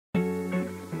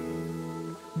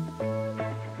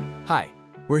Hi,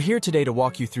 we're here today to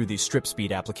walk you through the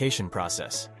Stripspeed application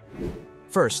process.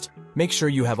 First, make sure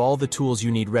you have all the tools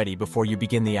you need ready before you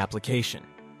begin the application.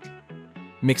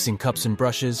 Mixing cups and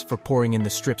brushes for pouring in the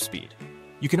Stripspeed.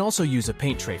 You can also use a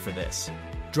paint tray for this.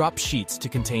 Drop sheets to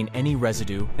contain any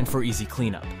residue and for easy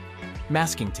cleanup.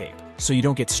 Masking tape, so you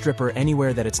don't get stripper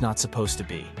anywhere that it's not supposed to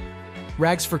be.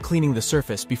 Rags for cleaning the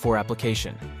surface before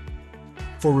application.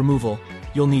 For removal,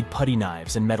 you'll need putty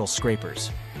knives and metal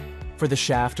scrapers. For the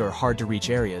shaft or hard-to-reach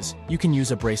areas, you can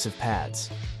use abrasive pads.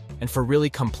 And for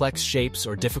really complex shapes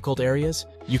or difficult areas,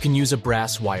 you can use a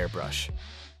brass wire brush.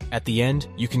 At the end,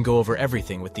 you can go over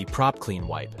everything with the PropClean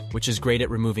wipe, which is great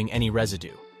at removing any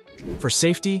residue. For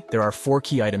safety, there are 4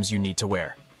 key items you need to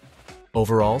wear: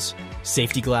 overalls,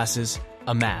 safety glasses,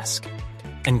 a mask,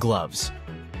 and gloves.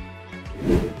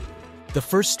 The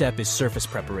first step is surface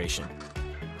preparation.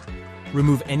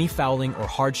 Remove any fouling or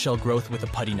hard shell growth with a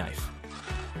putty knife.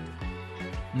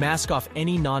 Mask off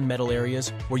any non-metal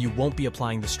areas where you won't be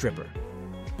applying the stripper.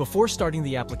 Before starting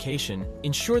the application,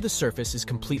 ensure the surface is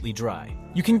completely dry.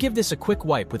 You can give this a quick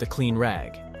wipe with a clean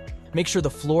rag. Make sure the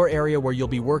floor area where you'll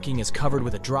be working is covered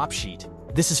with a drop sheet.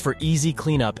 This is for easy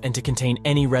cleanup and to contain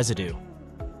any residue.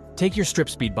 Take your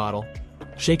Stripspeed bottle,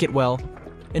 shake it well,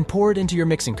 and pour it into your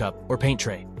mixing cup or paint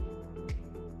tray.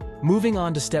 Moving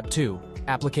on to step 2,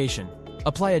 application.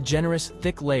 Apply a generous,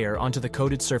 thick layer onto the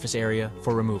coated surface area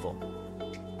for removal.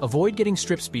 Avoid getting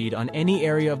Stripspeed on any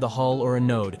area of the hull or a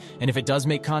node, and if it does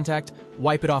make contact,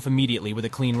 wipe it off immediately with a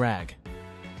clean rag.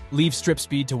 Leave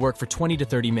Stripspeed to work for 20 to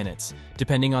 30 minutes,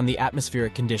 depending on the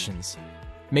atmospheric conditions.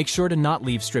 Make sure to not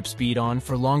leave Stripspeed on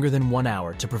for longer than 1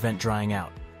 hour to prevent drying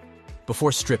out.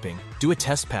 Before stripping, do a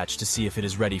test patch to see if it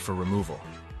is ready for removal.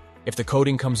 If the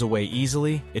coating comes away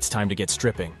easily, it's time to get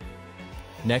stripping.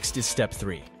 Next is step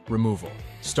 3, removal.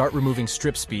 Start removing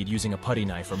Stripspeed using a putty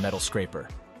knife or metal scraper.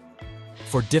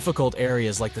 For difficult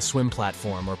areas like the swim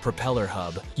platform or propeller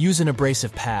hub, use an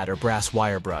abrasive pad or brass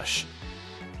wire brush.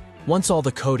 Once all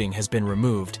the coating has been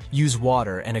removed, use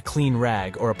water and a clean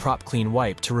rag or a PropClean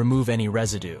wipe to remove any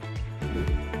residue.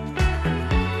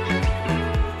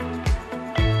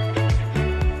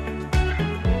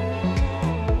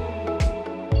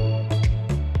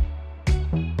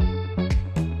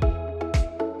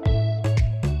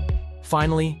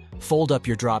 Finally, fold up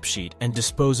your drop sheet and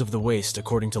dispose of the waste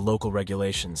according to local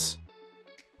regulations.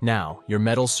 Now, your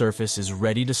metal surface is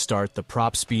ready to start the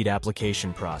Propspeed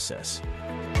application process.